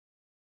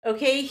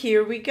Okay,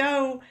 here we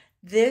go.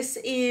 This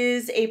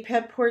is a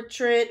pet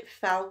portrait,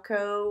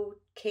 Falco,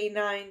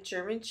 canine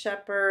German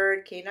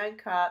Shepherd, canine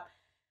cop,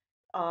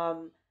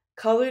 um,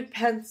 colored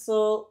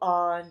pencil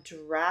on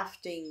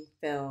drafting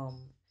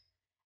film.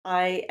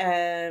 I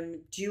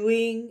am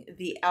doing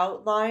the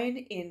outline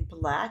in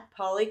black,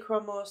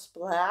 Polychromos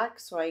black,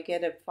 so I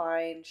get a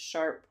fine,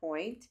 sharp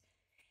point.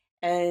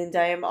 And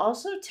I am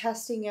also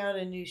testing out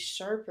a new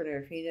sharpener.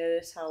 If you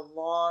notice how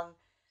long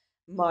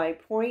my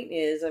point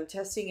is, I'm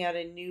testing out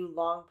a new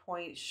long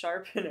point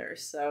sharpener,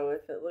 so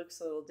if it looks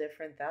a little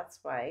different, that's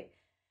why.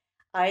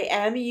 I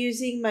am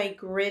using my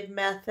grid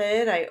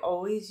method. I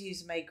always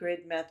use my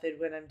grid method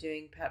when I'm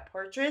doing pet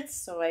portraits,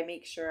 so I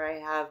make sure I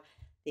have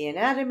the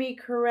anatomy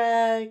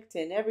correct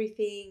and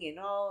everything in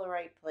all the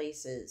right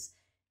places.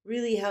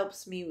 Really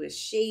helps me with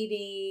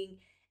shading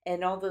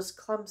and all those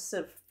clumps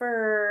of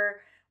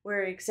fur,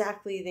 where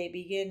exactly they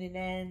begin and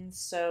end.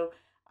 So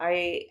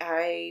I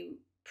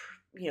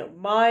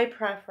my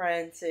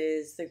preference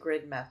is the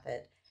grid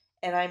method.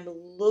 And I'm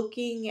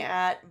looking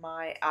at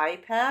my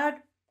iPad,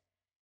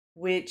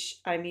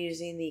 which I'm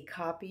using the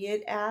Copy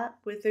It app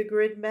with the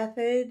grid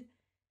method.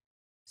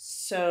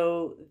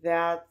 So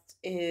that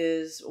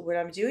is what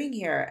I'm doing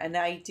here. And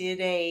I did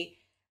a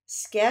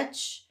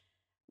sketch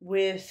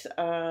with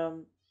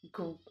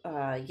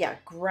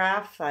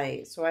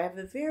graphite. So I have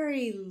a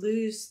very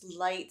loose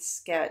light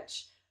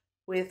sketch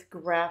with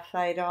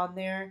graphite on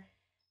there.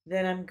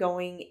 Then I'm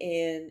going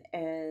in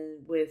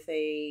and with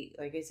a,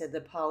 like I said, the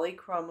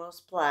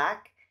Polychromos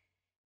black,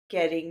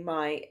 getting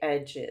my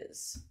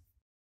edges.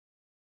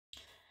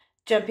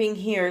 Jumping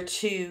here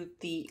to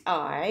the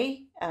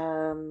eye,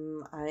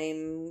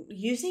 I'm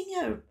using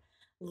a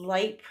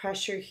light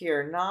pressure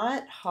here,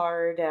 not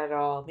hard at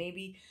all.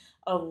 Maybe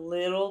a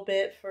little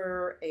bit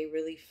for a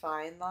really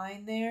fine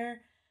line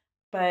there,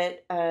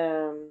 but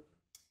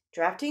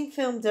drafting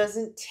film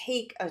doesn't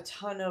take a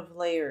ton of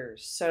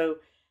layers. So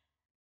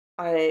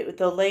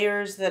the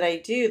layers that I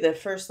do, the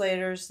first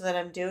layers that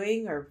I'm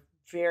doing are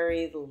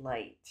very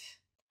light.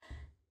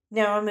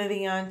 Now I'm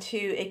moving on to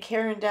a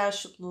Caran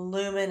d'Ache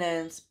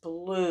Luminance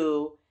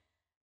Blue,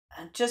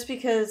 just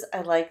because I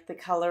like the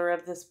color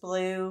of this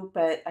blue,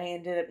 but I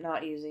ended up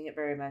not using it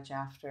very much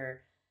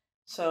after.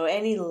 So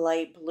any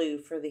light blue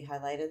for the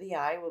highlight of the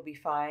eye will be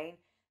fine.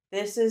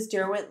 This is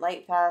Derwent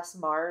Lightfast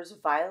Mars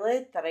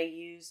Violet that I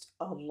used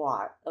a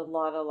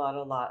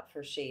lot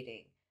for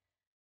shading.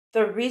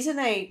 The reason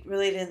I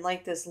really didn't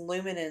like this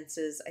luminance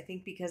is I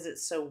think because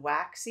it's so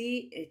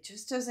waxy, it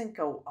just doesn't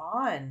go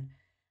on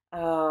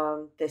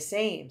the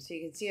same. So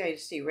you can see I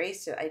just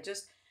erased it. I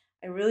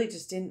really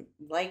just didn't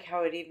like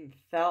how it even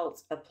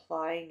felt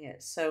applying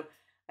it. So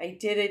I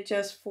did it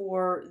just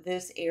for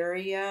this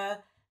area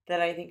that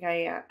I think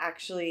I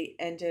actually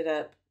ended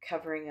up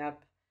covering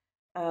up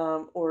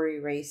or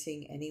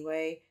erasing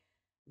anyway.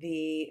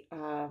 The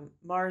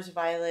Mars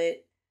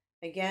Violet,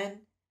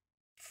 again,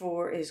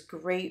 for is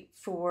great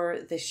for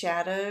the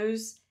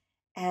shadows,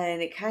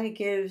 and it kind of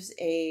gives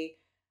a,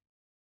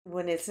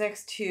 when it's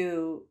next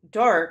to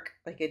dark,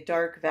 like a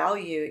dark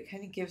value, it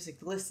kind of gives a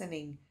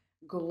glistening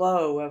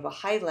glow of a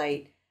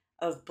highlight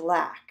of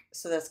black.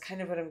 So that's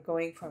kind of what I'm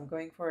going for. I'm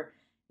going for,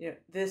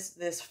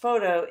 this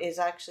photo is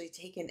actually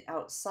taken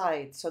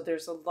outside, so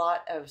there's a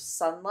lot of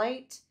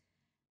sunlight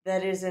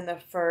that is in the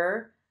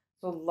fur.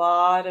 So a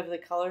lot of the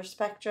color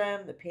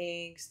spectrum, the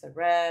pinks, the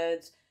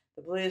reds,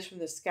 the blues from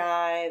the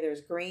sky,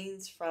 there's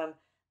greens from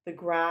the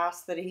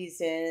grass that he's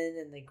in,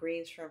 and the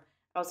greens from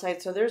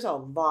outside. So there's a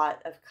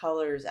lot of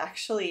colors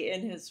actually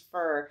in his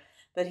fur,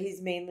 but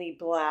he's mainly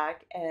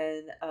black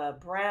and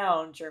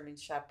brown German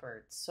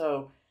Shepherd.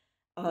 So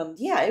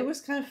yeah, it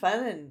was kind of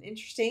fun and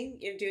interesting,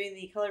 doing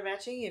the color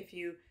matching. If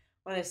you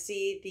want to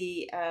see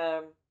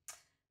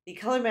the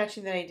color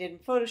matching that I did in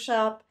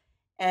Photoshop,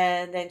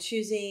 and then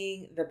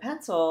choosing the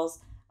pencils,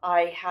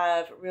 I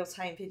have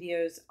real-time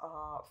videos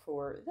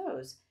for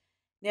those.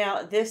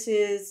 Now, this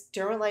is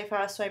Derwent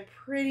Lightfast, so I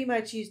pretty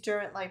much use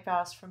Derwent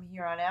Lightfast from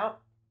here on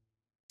out.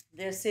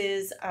 This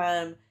is,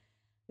 I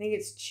think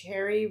it's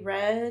cherry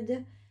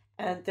red,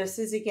 and this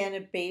is again a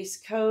base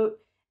coat,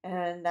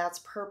 and that's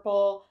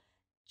purple,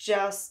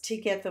 just to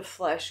get the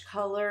flesh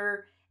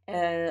color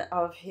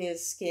of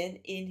his skin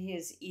in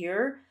his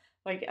ear.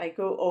 Like I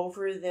go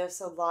over this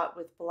a lot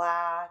with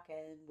black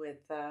and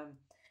with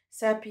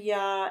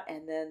sepia,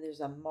 and then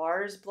there's a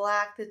Mars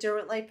black that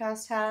Derwent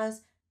Lightfast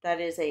has that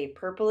is a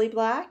purpley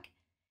black,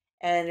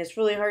 and it's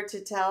really hard to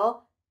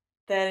tell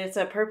that it's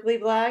a purpley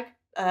black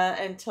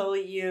until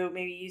you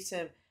maybe use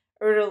some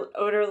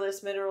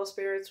odorless mineral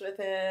spirits with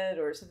it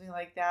or something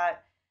like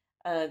that,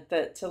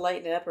 that to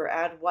lighten it up, or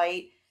add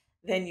white.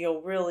 Then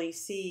you'll really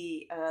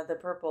see the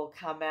purple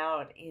come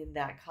out in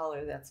that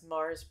color. That's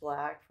Mars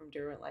Black from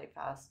Derwent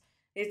Lightfast.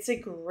 It's a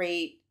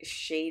great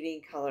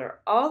shading color.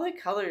 All the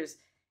colors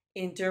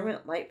in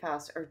Derwent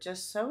Lightfast are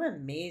just so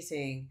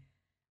amazing.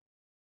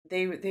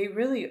 They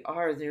really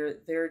are.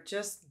 They're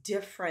just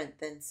different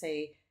than,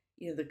 say,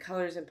 the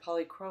colors in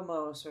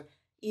Polychromos or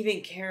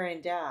even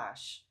Caran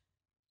d'Ache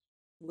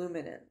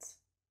Luminance.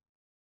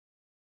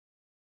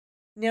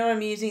 Now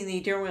I'm using the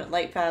Derwent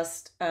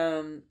Lightfast.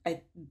 I'm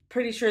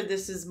pretty sure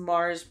this is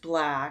Mars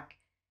Black,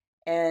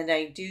 and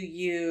I do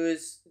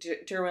use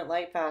Derwent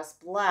Lightfast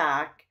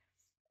Black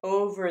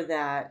over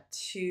that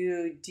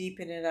to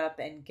deepen it up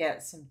and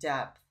get some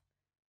depth.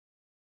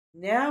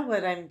 Now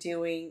what I'm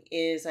doing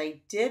is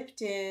I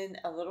dipped in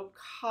a little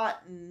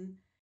cotton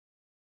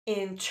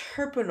in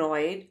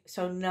terpenoid,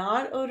 so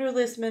not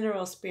odorless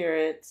mineral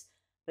spirits,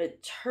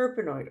 but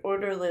terpenoid,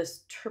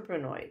 odorless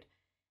terpenoid.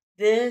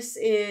 This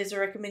is a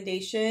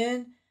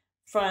recommendation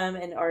from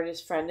an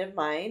artist friend of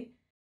mine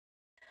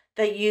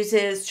that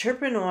uses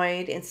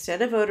terpenoid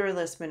instead of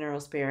odorless mineral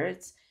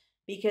spirits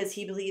because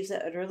he believes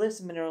that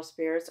odorless mineral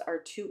spirits are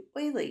too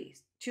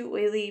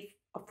oily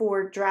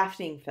for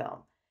drafting film.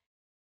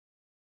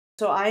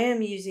 So I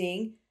am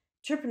using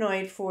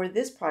terpenoid for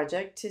this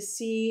project to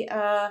see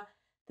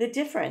the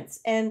difference.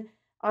 And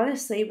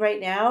honestly, right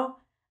now,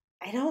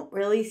 I don't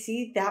really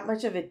see that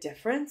much of a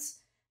difference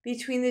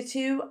between the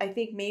two. I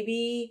think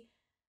maybe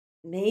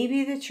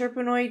the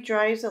terpenoid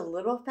dries a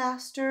little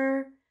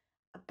faster,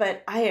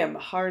 but I am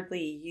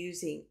hardly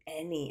using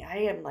any. I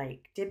am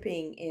like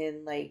dipping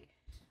in, like,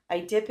 I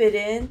dip it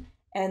in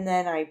and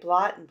then I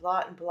blot and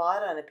blot and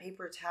blot on a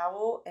paper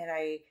towel, and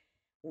I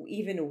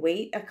even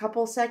wait a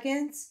couple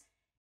seconds,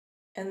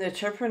 and the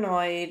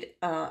terpenoid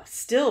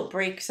still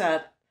breaks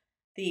up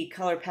the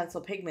color pencil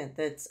pigment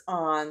that's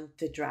on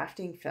the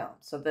drafting film.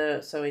 So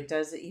it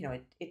does,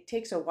 it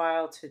takes a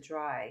while to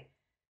dry.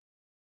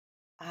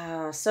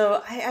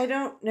 So I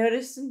don't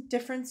notice a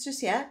difference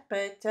just yet,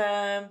 but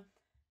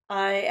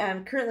I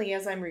am currently,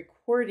 as I'm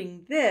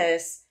recording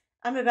this,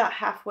 I'm about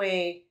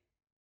halfway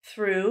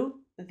through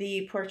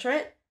the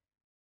portrait.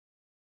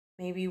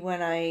 Maybe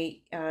when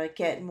I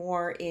get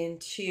more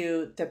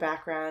into the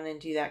background and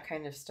do that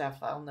kind of stuff,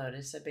 I'll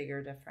notice a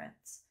bigger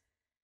difference.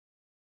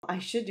 I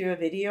should do a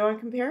video on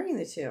comparing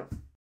the two.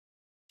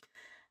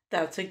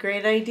 That's a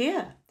great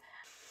idea.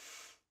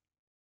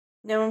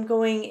 Now I'm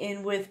going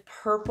in with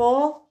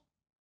purple,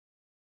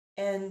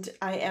 and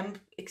I am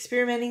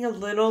experimenting a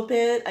little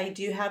bit. I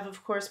do have,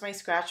 of course, my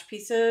scratch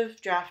piece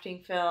of drafting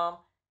film,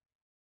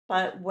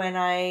 but when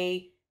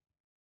I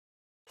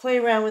play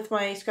around with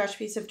my scratch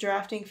piece of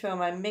drafting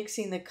film, I'm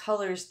mixing the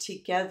colors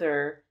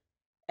together,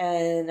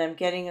 and I'm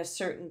getting a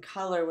certain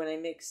color when I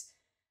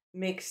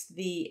mix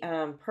the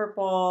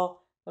purple,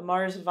 the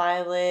Mars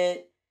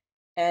violet,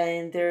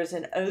 and there's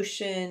an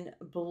ocean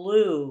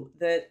blue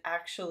that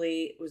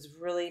actually was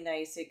really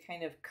nice. It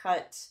kind of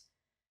cut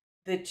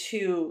the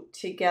two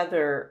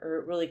together, or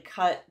it really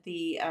cut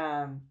the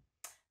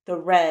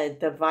red,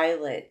 the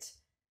violet,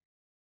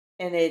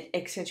 and it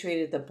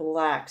accentuated the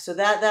black. So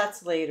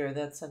that's later.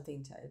 That's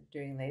something to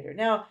doing later.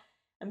 Now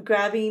I'm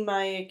grabbing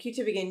my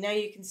Q-tip again. Now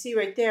you can see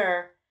right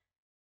there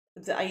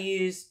that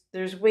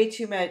there's way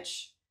too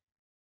much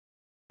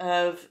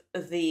of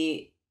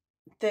the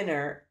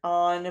thinner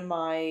on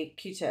my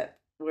Q-tip,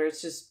 where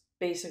it's just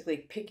basically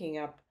picking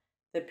up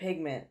the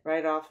pigment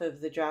right off of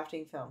the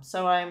drafting film.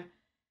 So I'm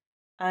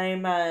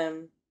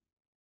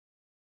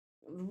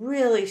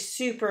really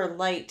super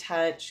light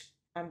touch.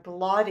 I'm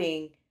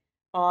blotting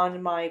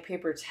on my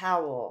paper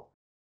towel.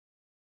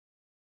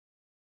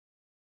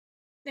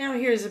 Now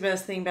here's the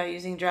best thing about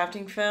using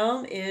drafting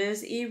film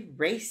is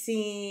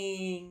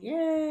erasing.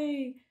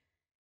 Yay!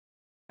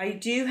 I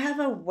do have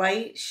a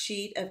white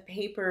sheet of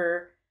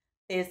paper.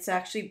 It's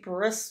actually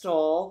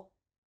Bristol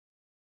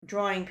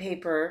drawing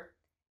paper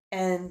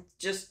and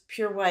just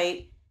pure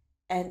white.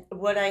 And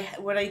what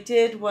I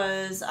did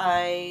was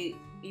I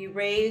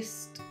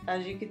erased,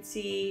 as you can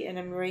see, and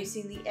I'm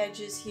erasing the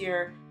edges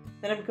here.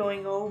 Then I'm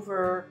going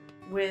over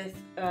with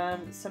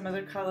some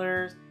other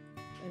colors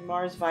and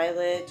Mars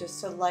Violet just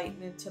to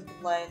lighten and to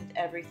blend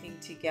everything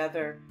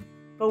together.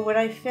 But what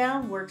I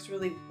found works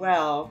really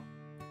well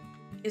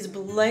is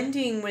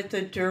blending with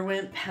the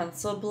Derwent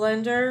pencil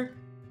blender.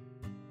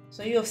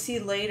 So you'll see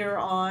later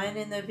on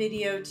in the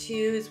video too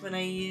is when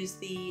I use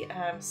the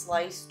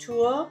slice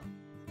tool.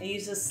 I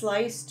use a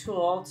slice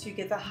tool to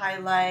get the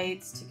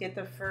highlights, to get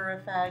the fur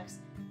effects.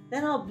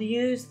 Then I'll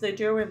use the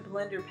Derwent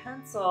blender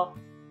pencil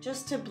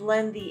just to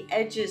blend the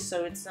edges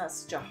so it's not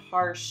such a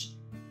harsh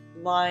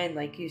line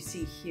like you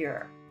see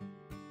here.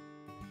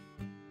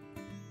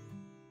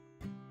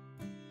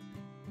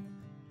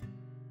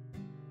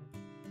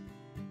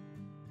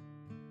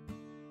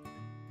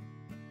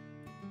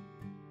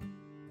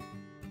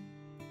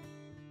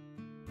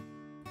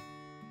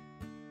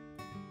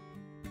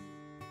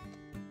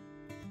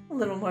 A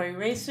little more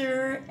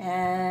eraser,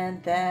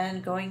 and then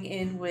going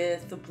in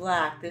with the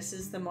black. This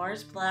is the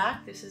Mars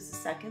black. This is the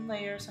second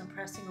layer, so I'm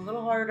pressing a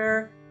little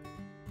harder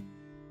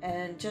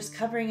and just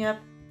covering up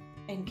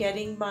and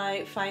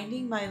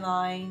finding my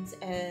lines.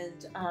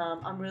 And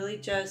I'm really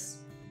just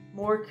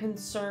more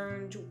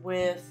concerned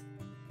with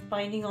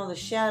finding all the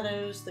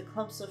shadows, the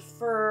clumps of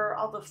fur,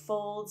 all the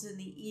folds in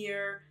the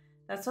ear.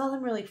 That's all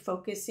I'm really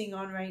focusing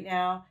on right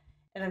now.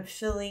 And I'm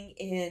filling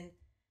in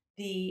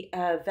the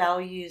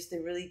values,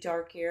 the really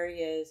dark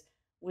areas,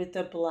 with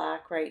the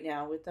black right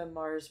now, with the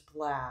Mars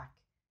black.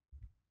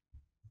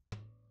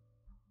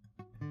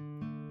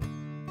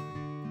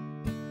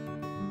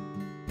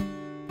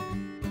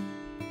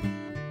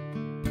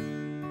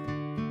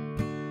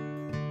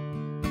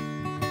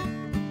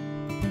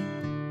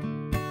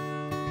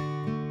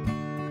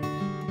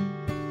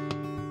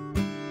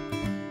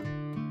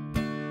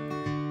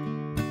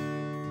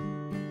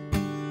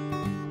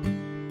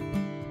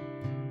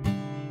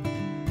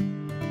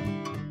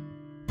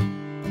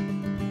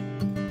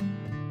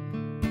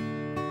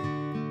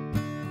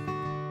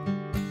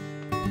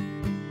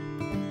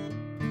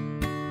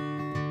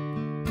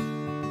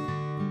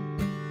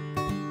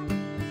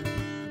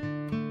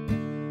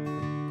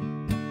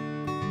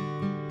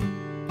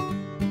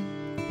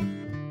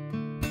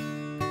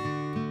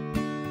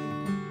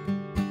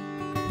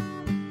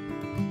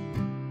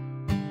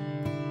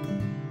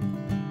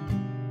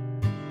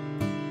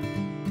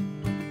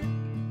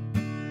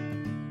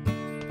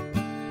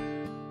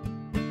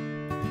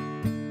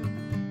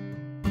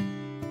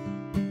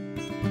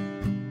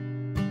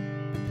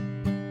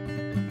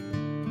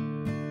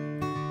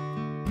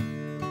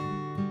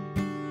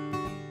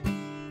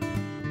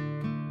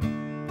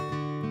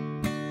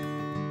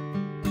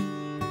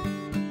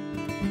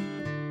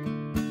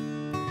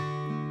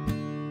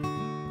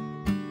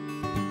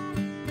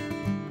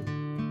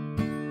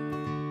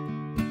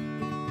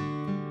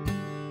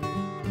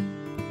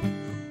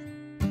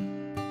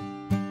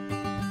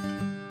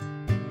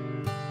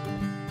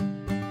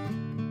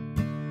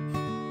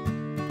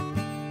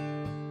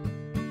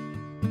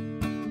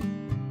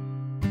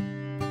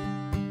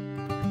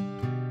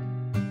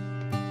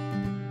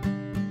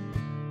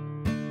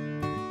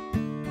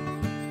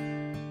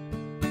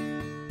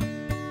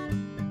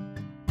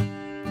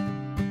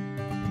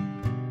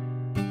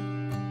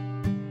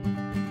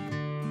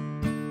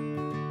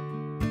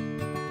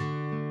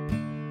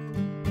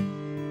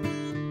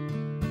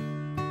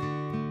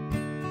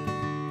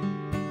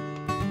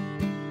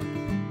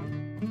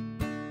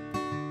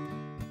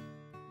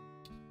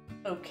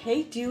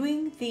 Okay,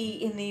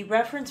 in the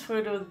reference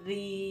photo,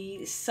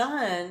 the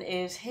sun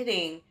is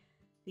hitting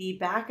the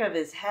back of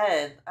his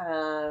head.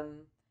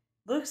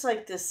 Looks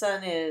like the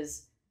sun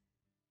is,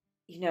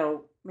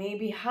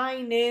 maybe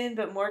high noon,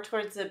 but more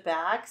towards the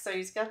back. So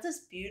he's got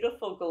this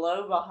beautiful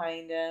glow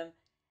behind him.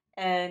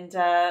 And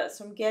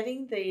so I'm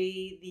getting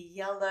the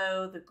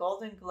yellow, the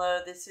golden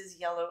glow. This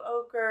is yellow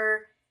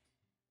ochre,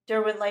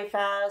 Derwent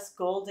Lightfast,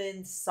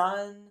 golden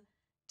sun,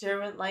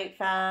 Derwent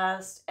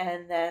Lightfast,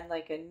 and then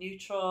like a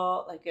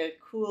neutral, like a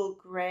cool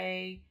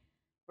gray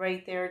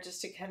right there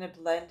just to kind of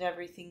blend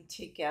everything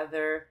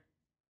together.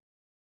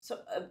 So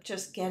I'm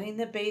just getting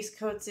the base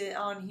coats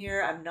on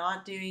here. I'm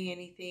not doing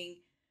anything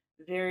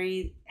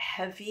very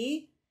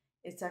heavy.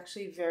 It's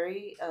actually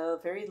very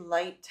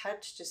light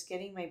touch, just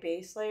getting my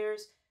base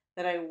layers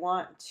that I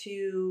want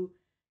to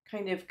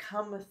kind of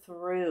come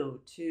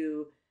through,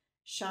 to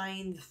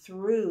shine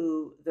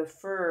through the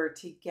fur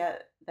to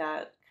get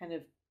that kind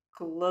of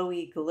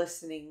glowy,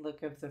 glistening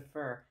look of the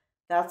fur.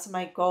 That's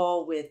my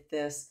goal with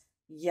this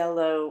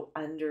yellow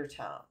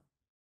undertone.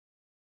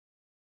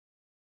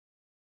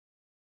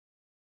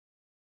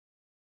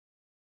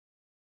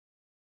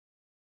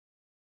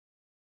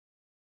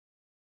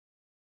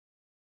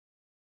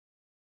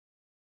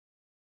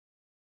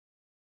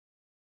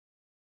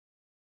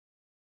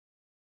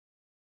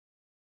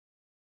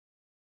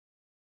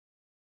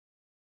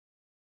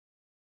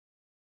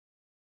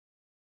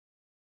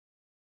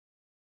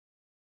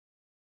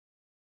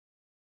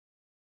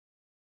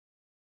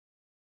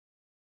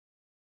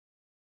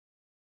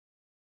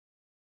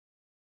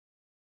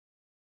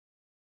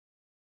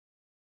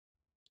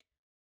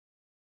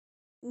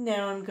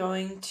 Now I'm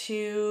going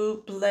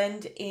to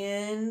blend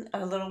in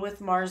a little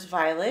with Mars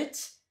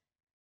Violet.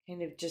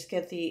 Kind of just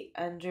get the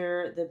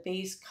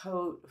base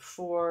coat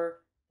for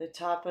the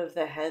top of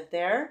the head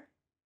there.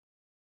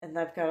 And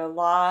I've got a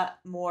lot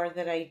more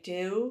that I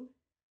do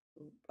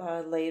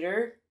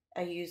later.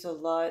 I use a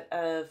lot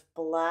of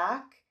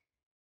black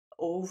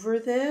over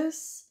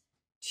this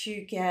to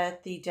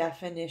get the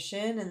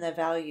definition and the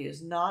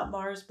values. Not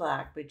Mars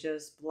Black, but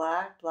just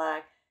black,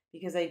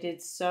 because I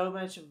did so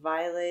much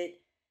violet,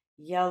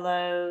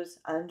 yellows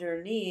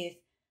underneath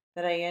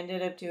that I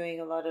ended up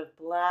doing a lot of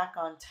black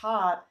on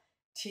top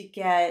to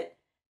get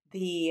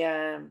the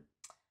um,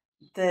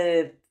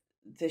 the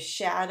the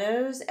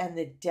shadows and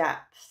the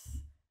depth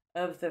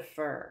of the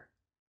fur,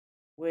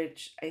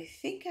 which I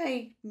think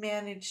I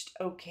managed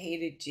okay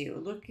to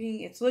do.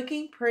 It's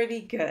looking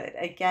pretty good.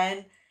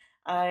 Again,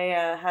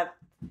 I have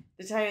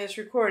the time of this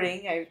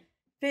recording. I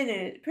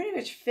pretty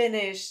much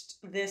finished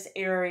this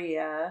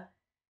area,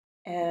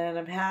 and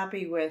I'm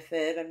happy with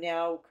it. I'm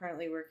now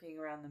currently working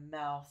around the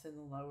mouth in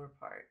the lower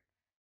part,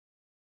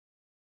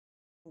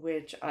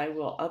 which I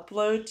will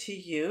upload to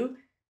you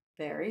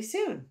very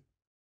soon.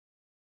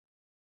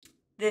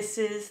 This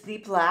is the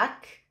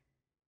black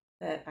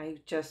that I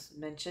just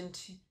mentioned.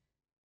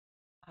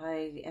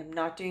 I am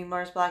not doing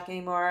Mars Black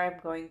anymore.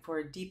 I'm going for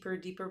a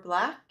deeper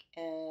black.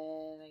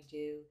 And I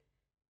do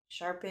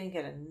sharpen,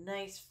 get a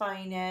nice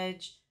fine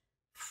edge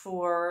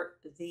for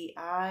the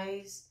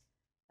eyes.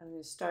 I'm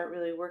going to start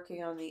really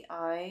working on the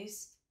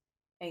eyes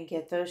and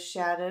get those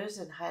shadows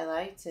and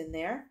highlights in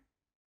there.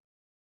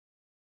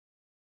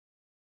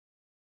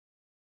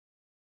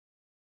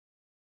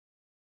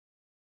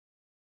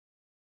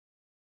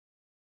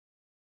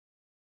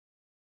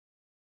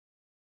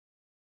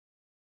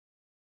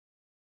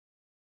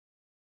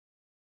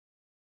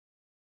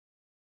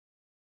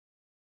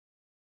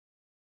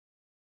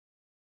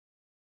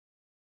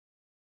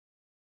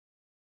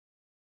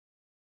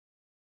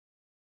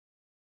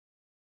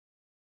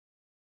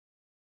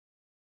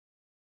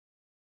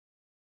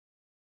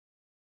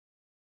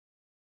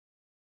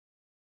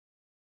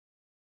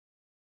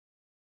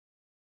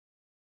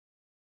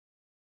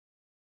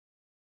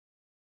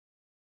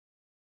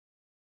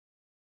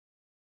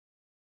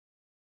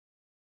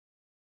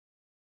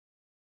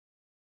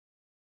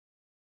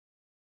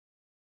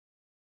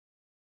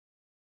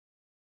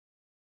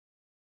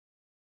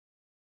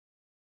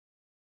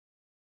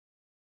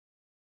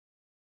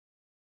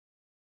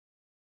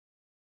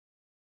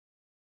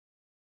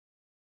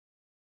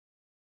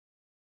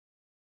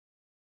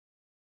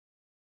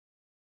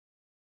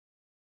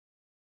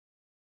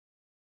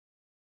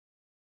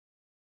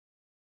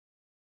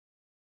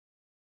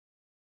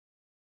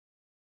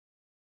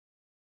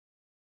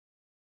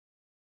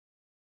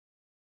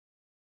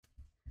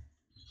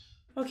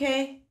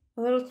 Okay,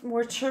 a little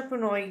more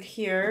Turpenoid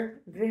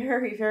here.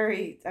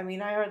 I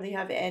mean, I hardly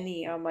have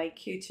any on my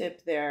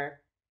Q-tip there.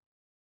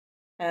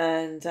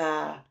 And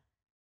I'm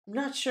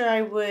not sure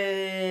I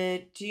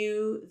would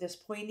do this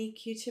pointy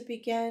Q-tip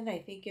again. I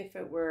think if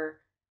it were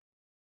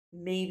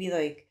maybe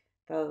like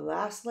the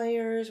last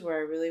layers where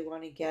I really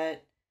want to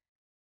get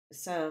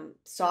some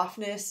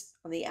softness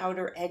on the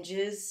outer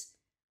edges,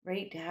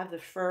 right? To have the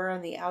fur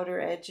on the outer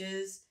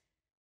edges.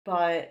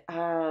 But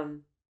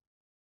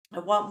I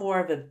want more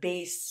of a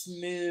base,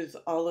 smooth,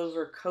 all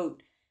over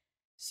coat.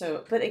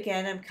 So, but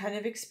again, I'm kind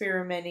of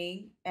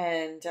experimenting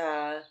and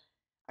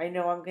I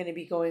know I'm going to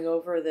be going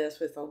over this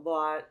with a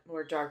lot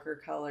more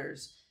darker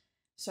colors.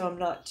 So I'm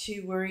not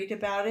too worried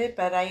about it,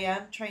 but I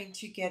am trying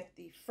to get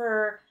the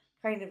fur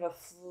kind of a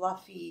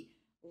fluffy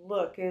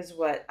look is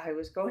what I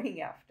was going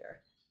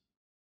after.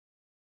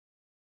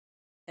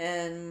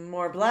 And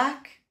more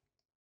black.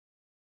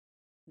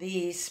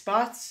 The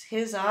spots,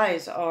 his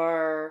eyes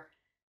are,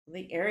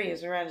 the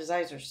areas around his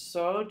eyes are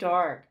so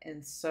dark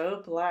and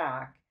so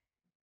black.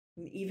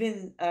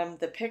 Even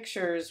the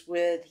pictures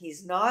when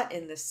he's not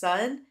in the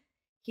sun,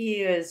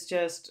 he is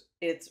just,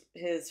 it's,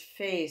 his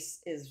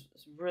face is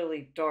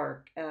really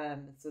dark.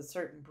 It's a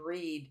certain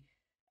breed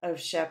of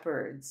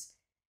shepherds.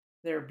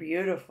 They're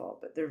beautiful,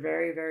 but they're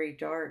very, very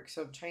dark.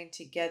 So I'm trying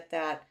to get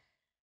that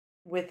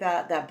with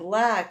that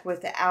black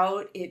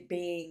without it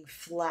being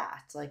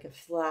flat, like a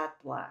flat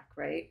black,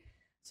 right?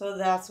 So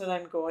that's what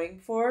I'm going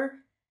for.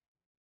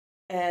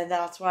 And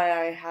that's why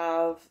I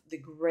have the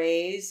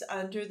grays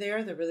under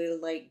there, the really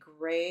light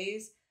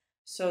grays.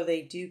 So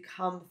they do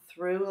come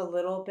through a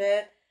little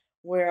bit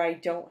where I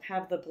don't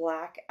have the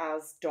black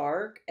as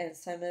dark and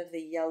some of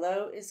the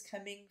yellow is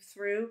coming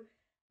through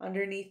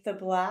underneath the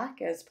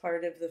black as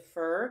part of the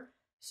fur.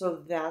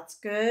 So that's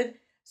good.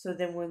 So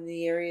then when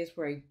the areas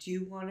where I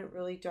do want it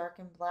really dark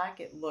and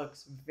black, it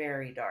looks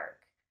very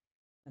dark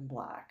and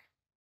black.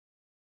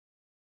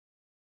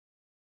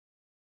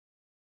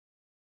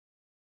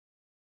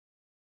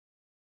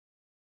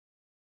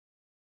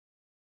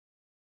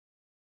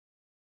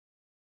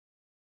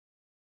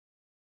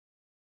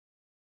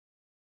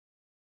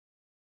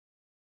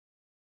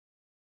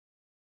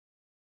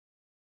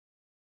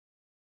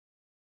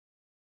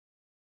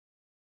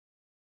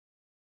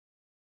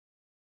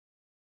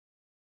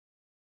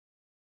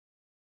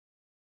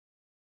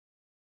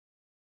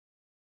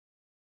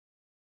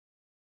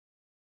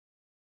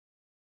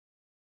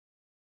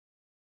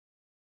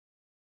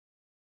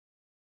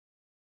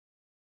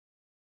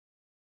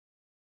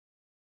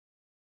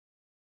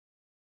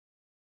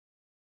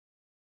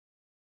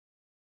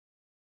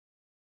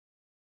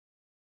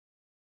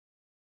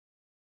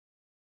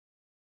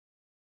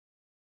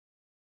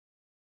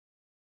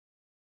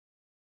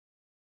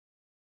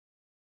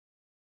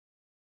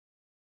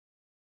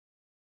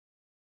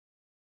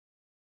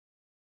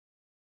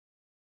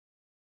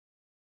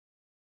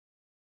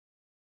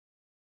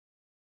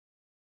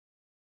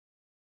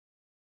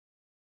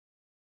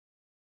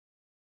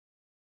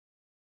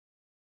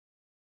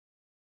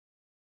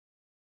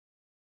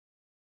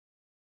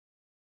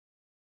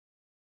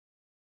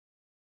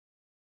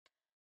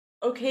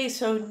 Okay,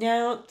 so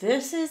now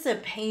this is a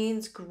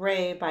Payne's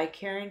Gray by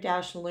Caran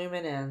Dash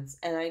Luminance,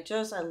 and I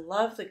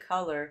love the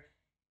color.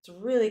 It's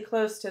really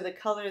close to the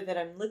color that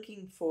I'm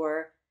looking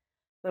for,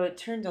 though it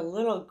turned a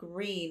little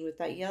green with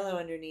that yellow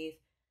underneath.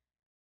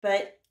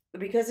 But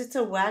because it's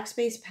a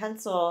wax-based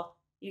pencil,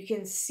 you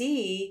can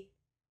see,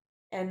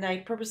 and I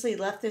purposely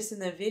left this in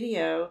the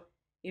video,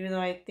 even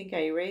though I think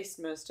I erased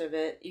most of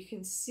it, you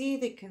can see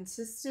the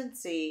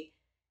consistency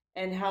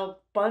and how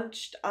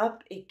bunched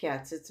up it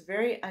gets. It's a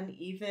very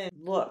uneven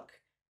look.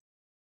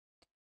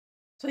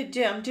 So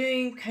I'm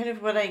doing kind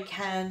of what I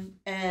can,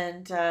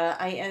 and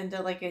I end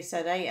up, like I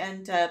said, I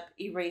end up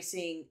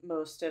erasing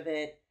most of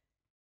it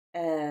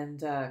and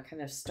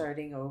kind of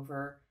starting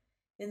over.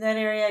 In that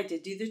area, I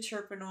did do the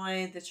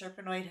Chirpinoid. The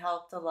Chirpinoid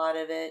helped a lot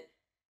of it.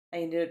 I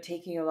ended up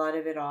taking a lot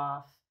of it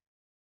off.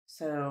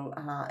 So,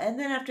 and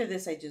then after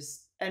this,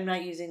 I'm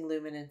not using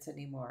luminance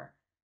anymore.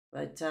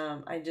 But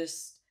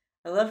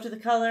I loved the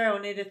color. I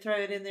wanted to throw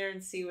it in there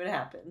and see what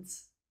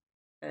happens.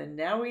 And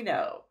now we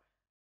know.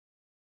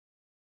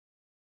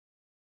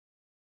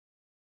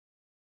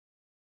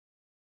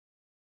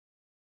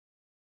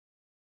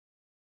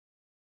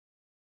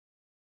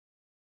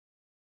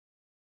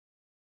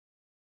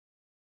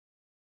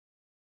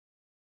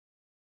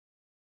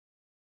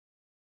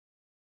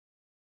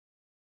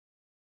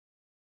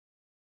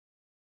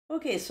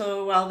 Okay,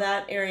 so while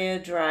that area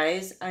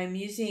dries, I'm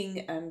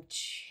using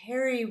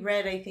cherry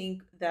red. I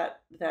think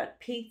that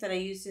pink that I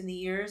used in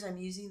the ears, I'm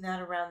using that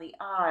around the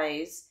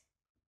eyes.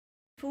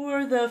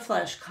 For the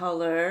flesh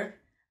color,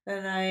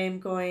 then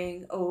I'm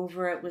going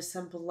over it with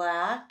some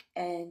black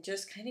and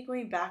just kind of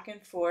going back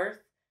and forth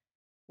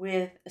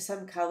with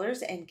some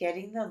colors and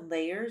getting the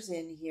layers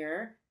in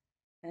here.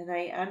 And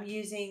I am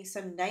using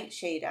some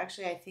nightshade.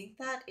 Actually, I think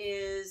that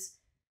is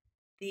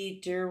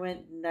the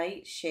Derwent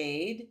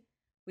Nightshade,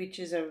 which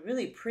is a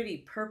really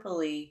pretty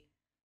purpley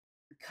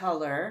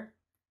color.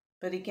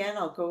 But again,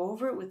 I'll go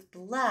over it with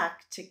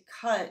black to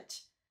cut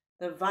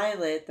the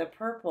violet, the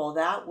purple.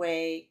 That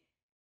way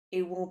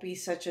it won't be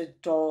such a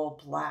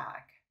dull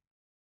black.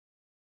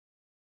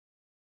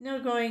 Now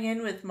going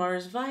in with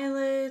Mars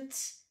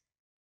Violet,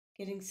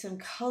 getting some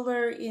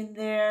color in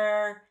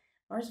there.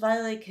 Mars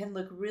Violet can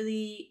look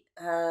really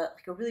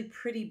like a really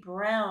pretty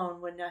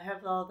brown when I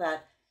have all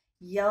that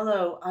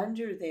yellow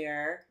under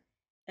there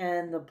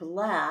and the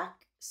black,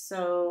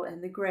 so,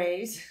 and the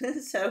grays.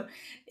 So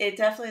it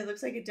definitely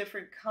looks like a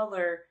different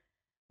color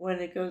when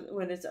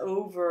it's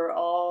over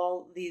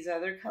all these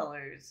other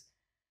colors.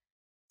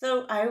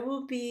 So I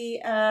will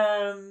be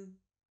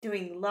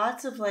doing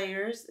lots of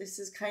layers. This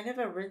is kind of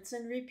a rinse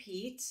and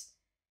repeat.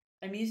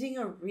 I'm using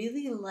a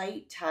really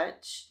light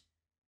touch.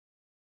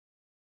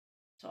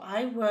 So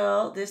I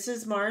will, this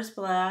is Mars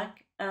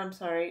Black, I'm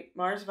sorry,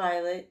 Mars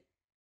Violet.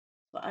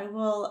 So I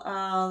will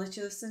let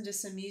you listen to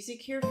some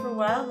music here for a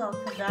while, and I'll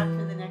come back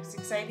for the next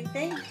exciting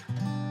thing.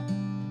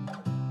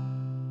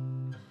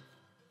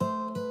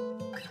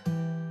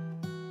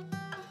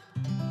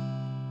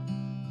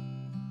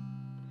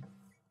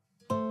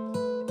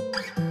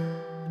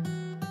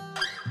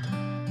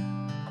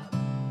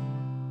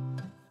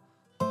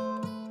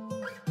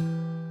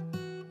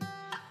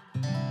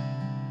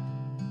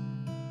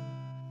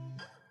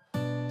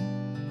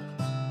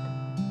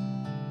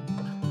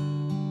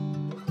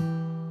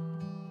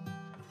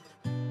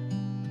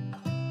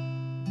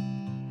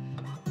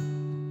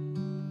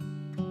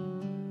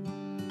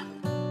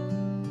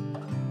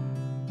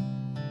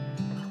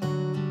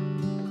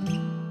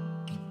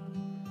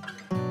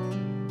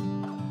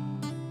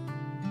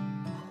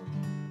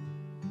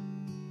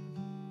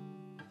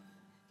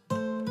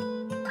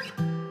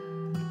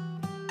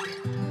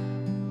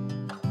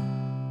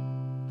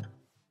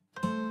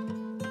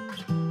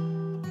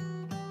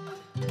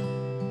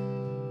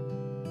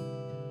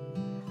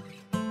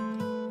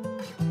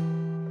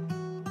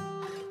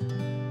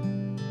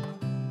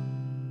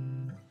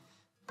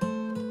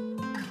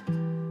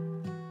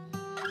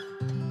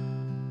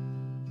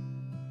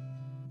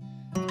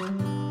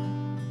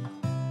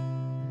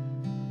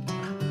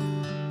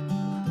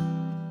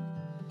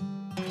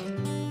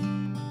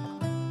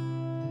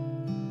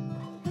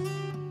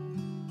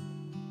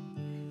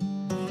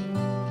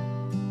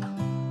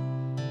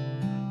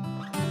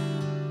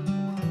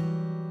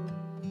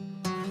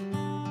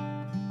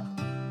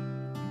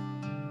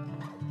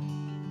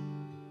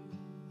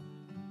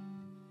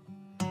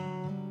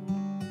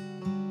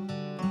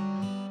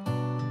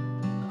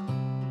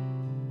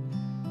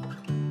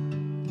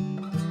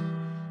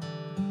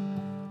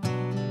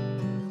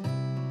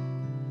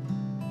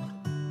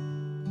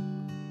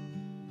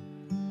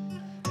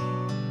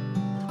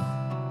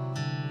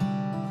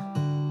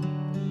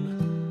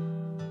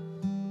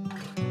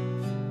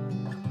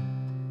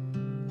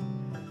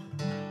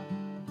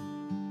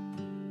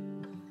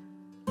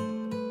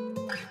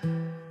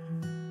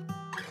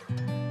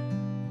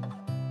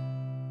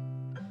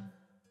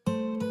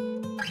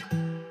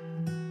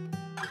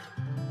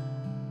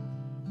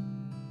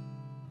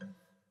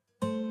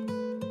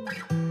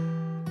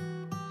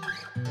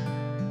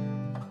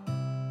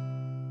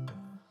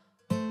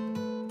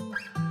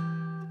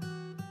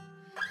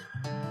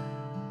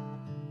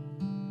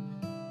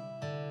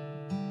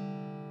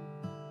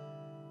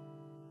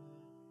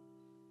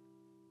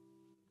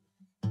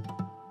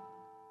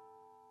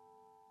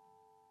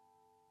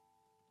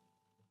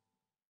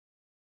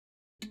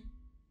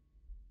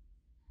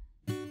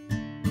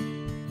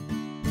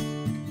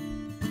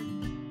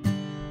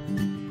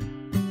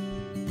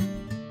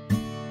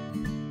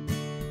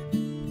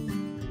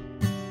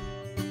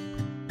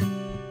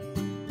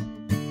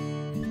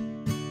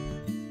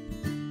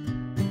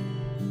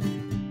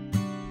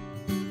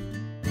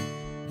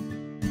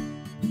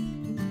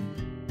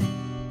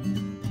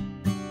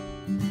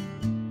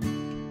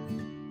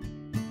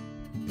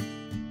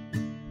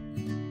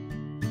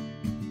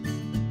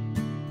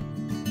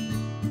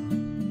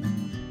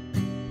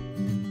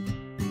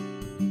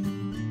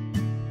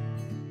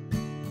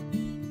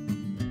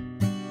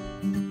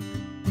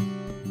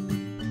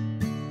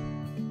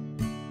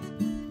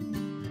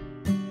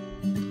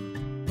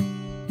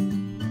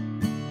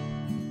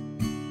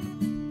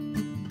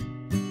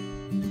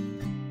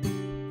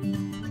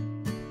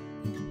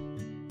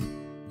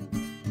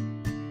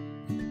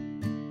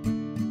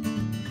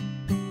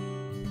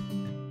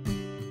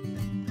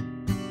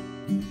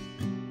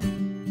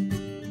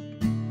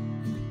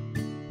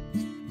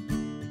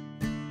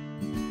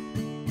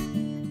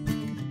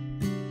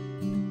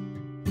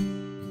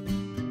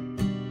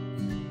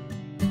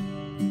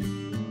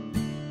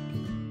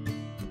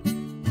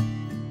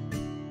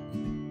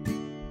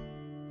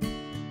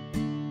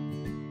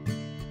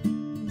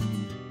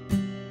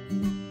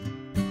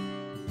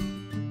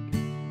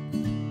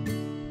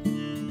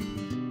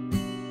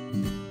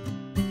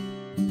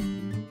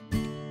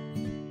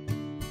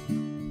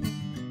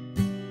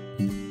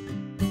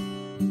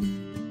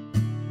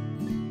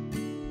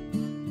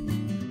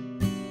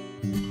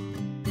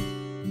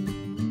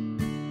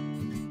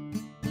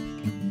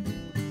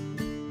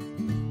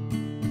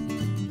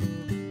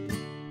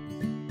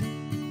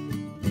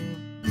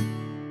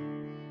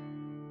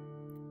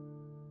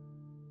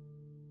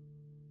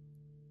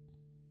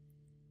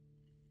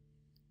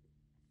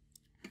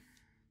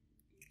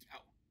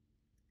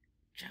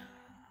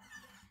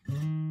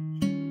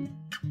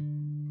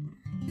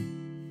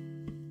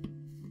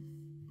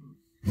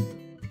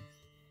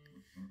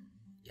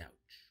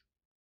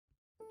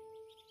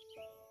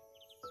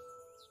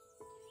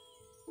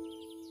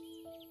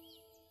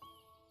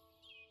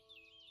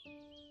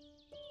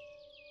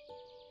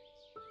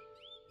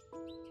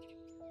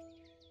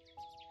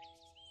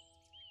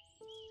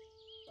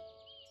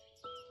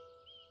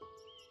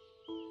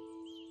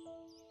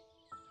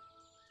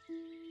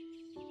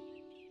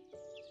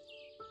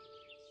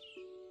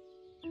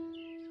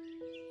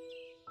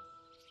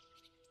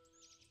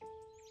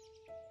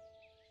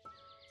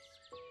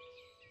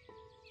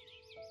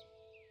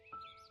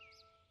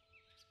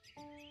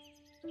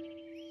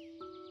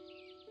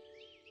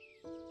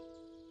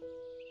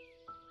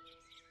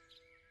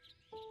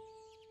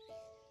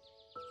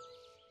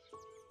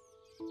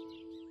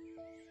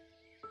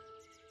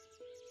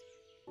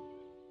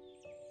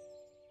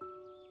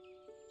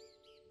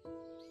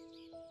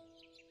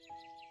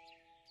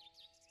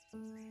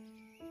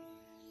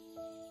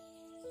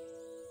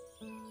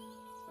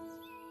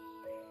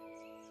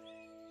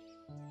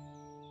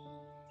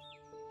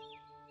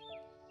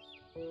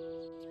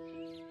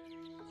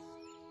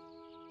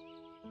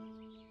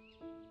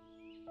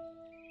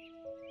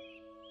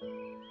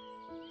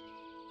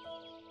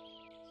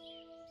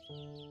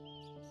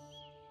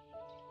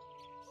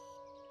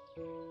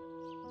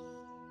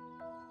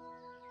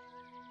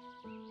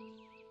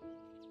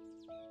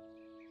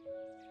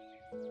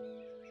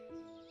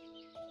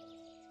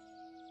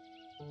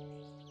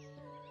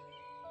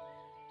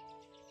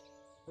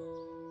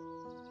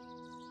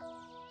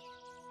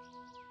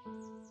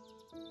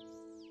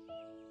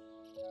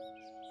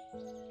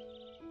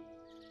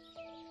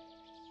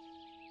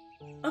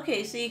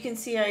 Okay, so you can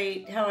see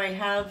how I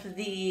have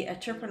the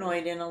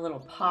terpenoid in a little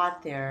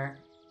pot there.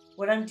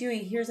 What I'm doing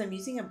here is I'm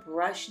using a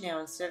brush now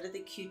instead of the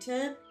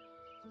Q-tip,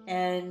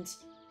 and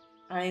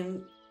I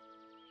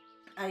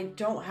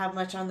don't have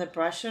much on the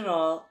brush at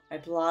all. I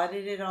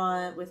blotted it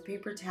on with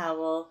paper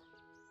towel,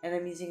 and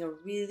I'm using a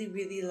really,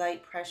 really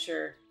light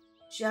pressure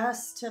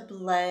just to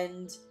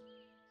blend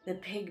the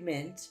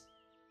pigment,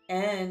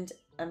 and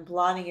I'm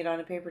blotting it on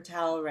a paper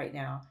towel right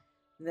now.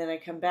 And then I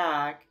come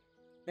back,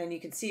 then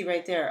you can see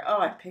right there, oh,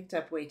 I picked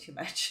up way too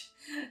much.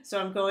 So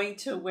I'm going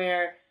to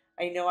where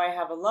I know I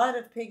have a lot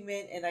of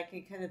pigment and I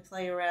can kind of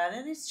play around,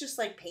 and it's just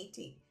like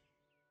painting.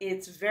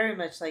 It's very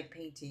much like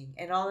painting,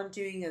 and all I'm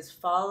doing is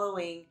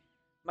following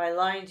my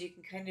lines. You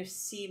can kind of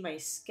see my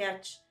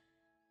sketch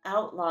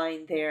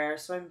outline there.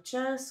 So I'm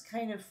just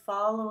kind of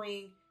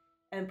following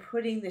and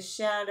putting the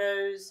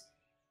shadows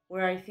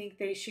where I think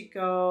they should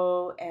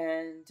go.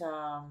 And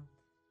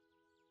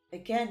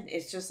again,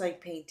 it's just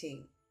like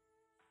painting.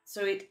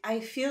 So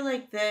I feel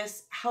like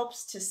this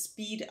helps to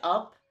speed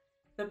up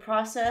the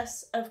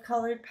process of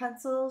colored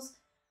pencils,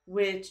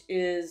 which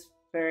is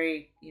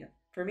very,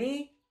 for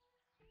me,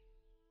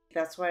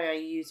 that's why I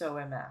use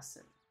OMS.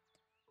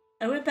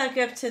 I went back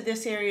up to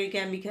this area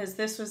again because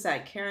this was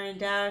that Caran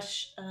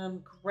d'Ache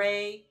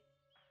gray,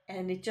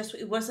 and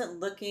it wasn't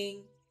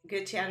looking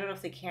good to, I don't know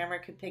if the camera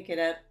could pick it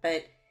up, but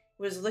it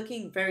was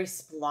looking very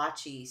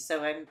splotchy.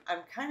 So I'm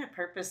kind of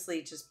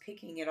purposely just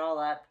picking it all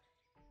up,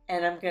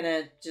 and I'm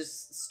gonna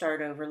just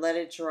start over, let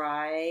it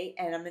dry,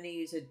 and I'm gonna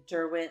use a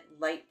Derwent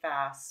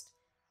Lightfast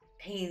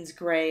Payne's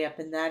gray up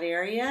in that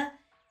area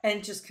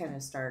and just kind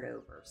of start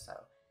over. So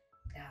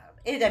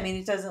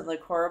it doesn't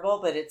look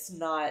horrible, but it's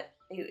not.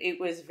 It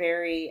was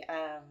very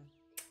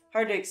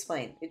hard to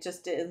explain. It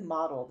just didn't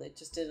modeled. It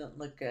just didn't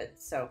look good.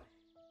 So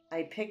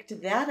I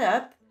picked that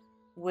up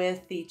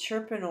with the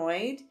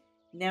Terpenoid.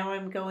 Now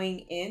I'm going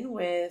in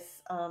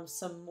with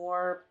some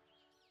more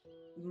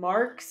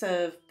marks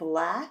of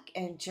black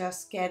and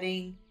just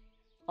getting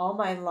all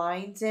my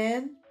lines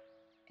in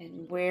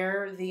and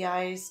where the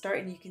eyes start.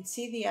 And you can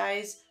see the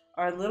eyes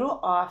are a little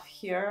off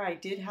here. I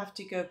did have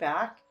to go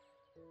back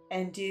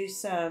and do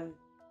some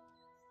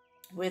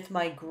with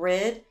my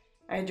grid.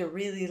 I had to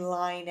really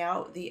line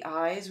out the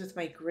eyes with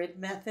my grid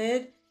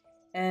method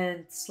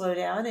and slow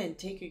down and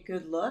take a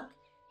good look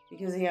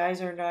because the eyes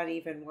are not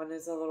even. One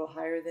is a little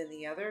higher than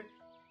the other.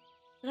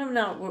 And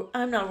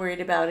I'm not worried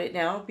about it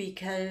now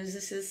because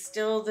this is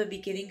still the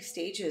beginning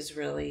stages,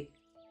 really.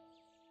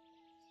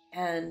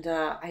 And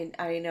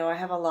I know I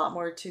have a lot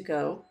more to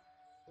go.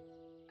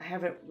 I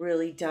haven't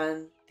really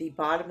done the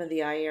bottom of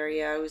the eye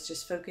area. I was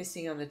just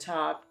focusing on the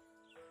top.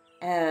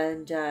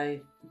 And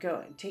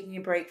taking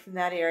a break from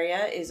that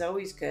area is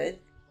always good.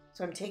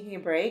 So I'm taking a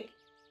break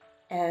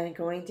and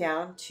going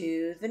down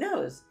to the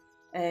nose.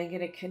 And I'm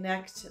going to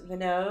connect the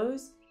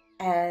nose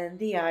and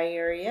the eye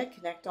area,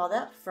 connect all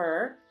that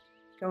fur.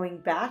 Going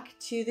back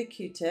to the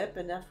Q-tip,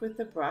 enough with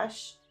the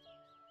brush.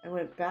 I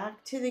went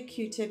back to the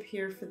Q-tip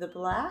here for the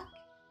black.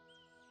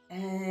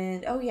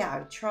 And oh yeah, I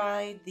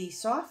tried the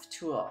soft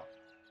tool.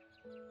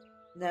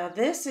 Now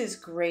this is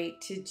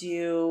great to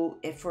do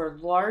if for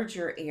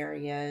larger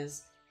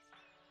areas.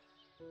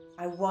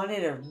 I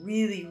wanted a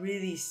really,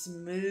 really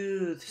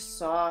smooth,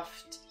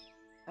 soft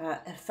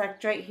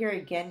effect right here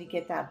again to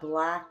get that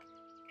black,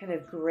 kind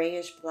of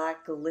grayish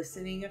black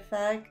glistening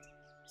effect.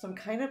 So I'm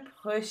kind of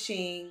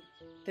pushing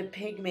the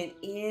pigment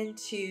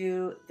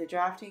into the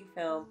drafting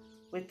film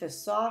with the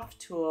soft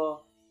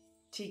tool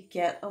to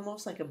get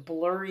almost like a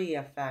blurry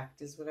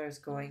effect is what I was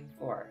going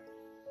for.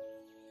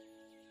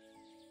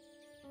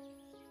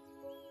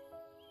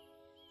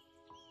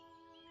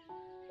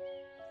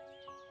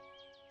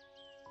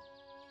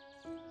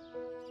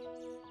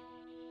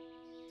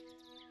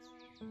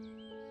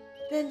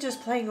 Then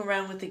just playing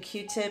around with the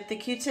Q-tip. The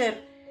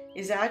Q-tip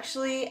is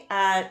actually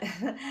at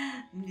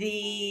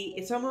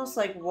it's almost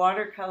like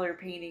watercolor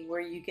painting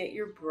where you get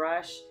your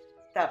brush,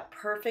 that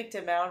perfect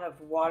amount of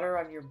water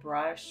on your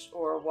brush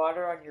or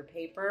water on your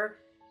paper.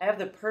 I have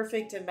the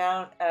perfect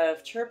amount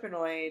of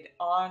terpenoid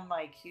on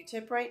my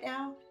Q-tip right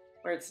now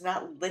where it's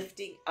not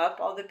lifting up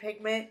all the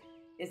pigment.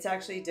 It's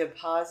actually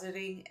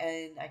depositing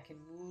and I can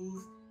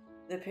move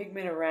the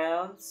pigment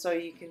around. So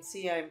you can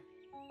see I'm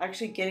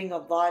actually getting a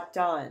lot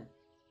done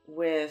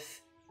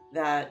with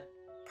that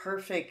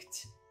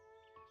perfect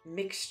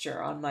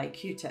mixture on my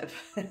Q-tip.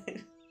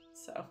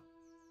 So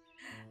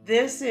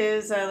this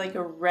is like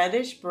a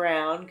reddish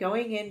brown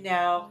going in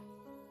now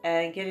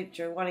and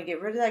I want to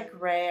get rid of that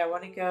gray. I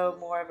want to go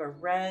more of a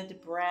red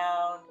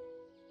brown,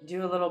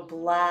 do a little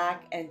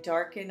black and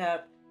darken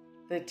up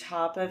the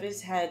top of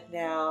his head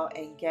now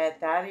and get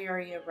that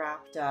area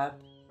wrapped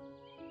up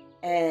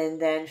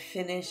and then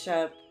finish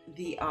up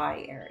the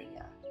eye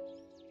area.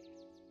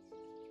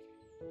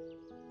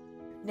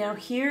 Now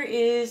here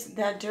is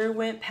that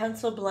Derwent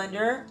pencil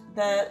blender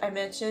that I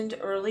mentioned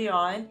early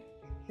on.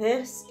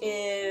 This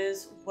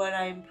is what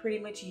I'm pretty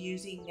much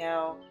using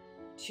now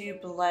to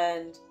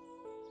blend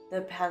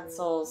the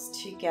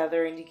pencils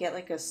together and to get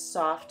like a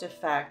soft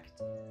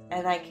effect.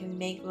 And I can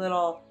make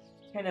little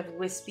kind of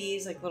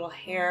wispies, like little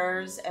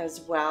hairs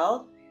as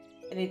well.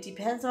 And it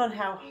depends on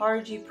how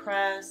hard you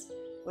press,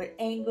 what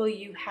angle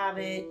you have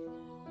it.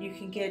 You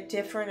can get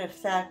different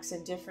effects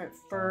and different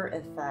fur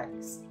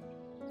effects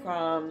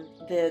from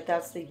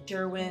that's the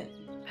Derwent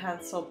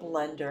pencil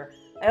blender.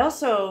 I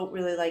also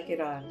really like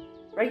it on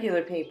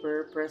regular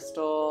paper,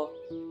 Bristol,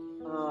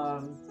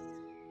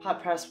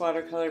 hot press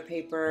watercolor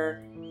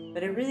paper,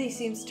 but it really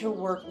seems to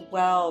work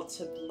well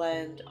to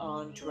blend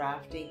on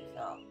drafting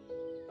film.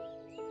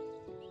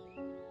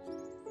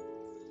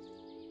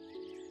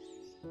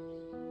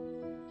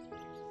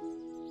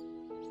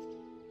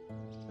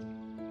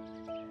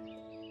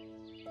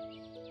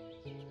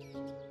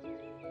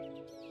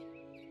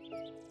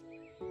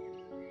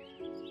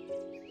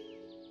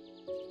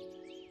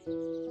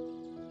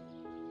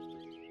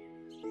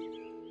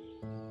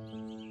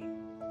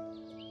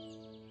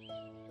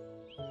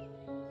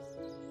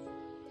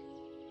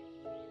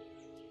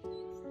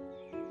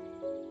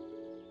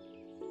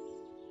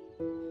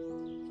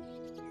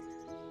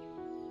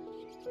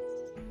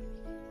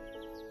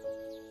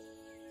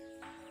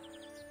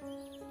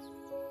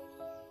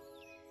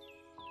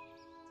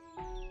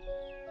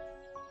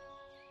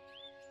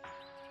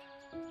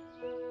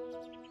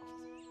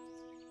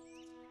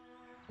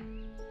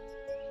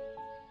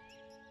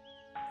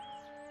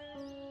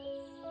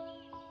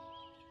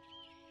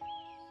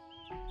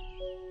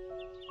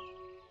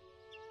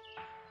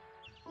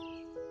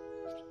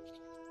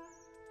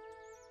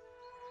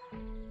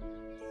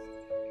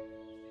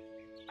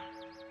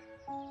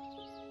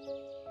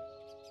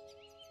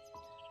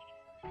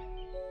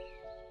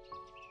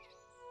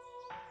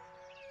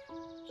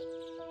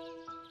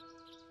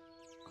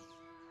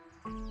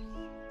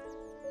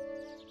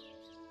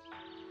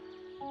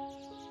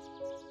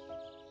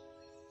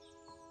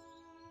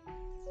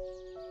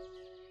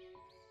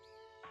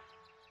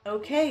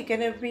 Okay,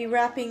 gonna be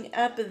wrapping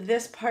up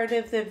this part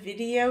of the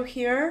video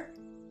here.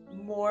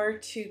 More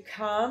to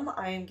come.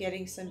 I am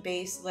getting some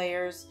base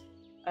layers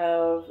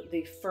of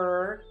the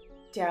fur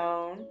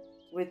down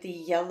with the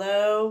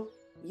yellow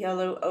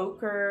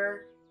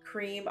ochre,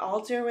 cream,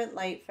 all Derwent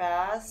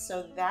Lightfast,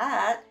 so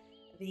that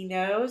the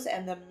nose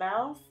and the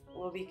mouth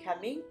will be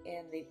coming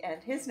in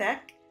and his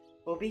neck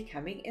will be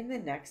coming in the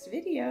next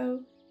video.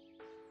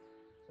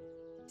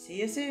 See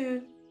you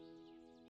soon.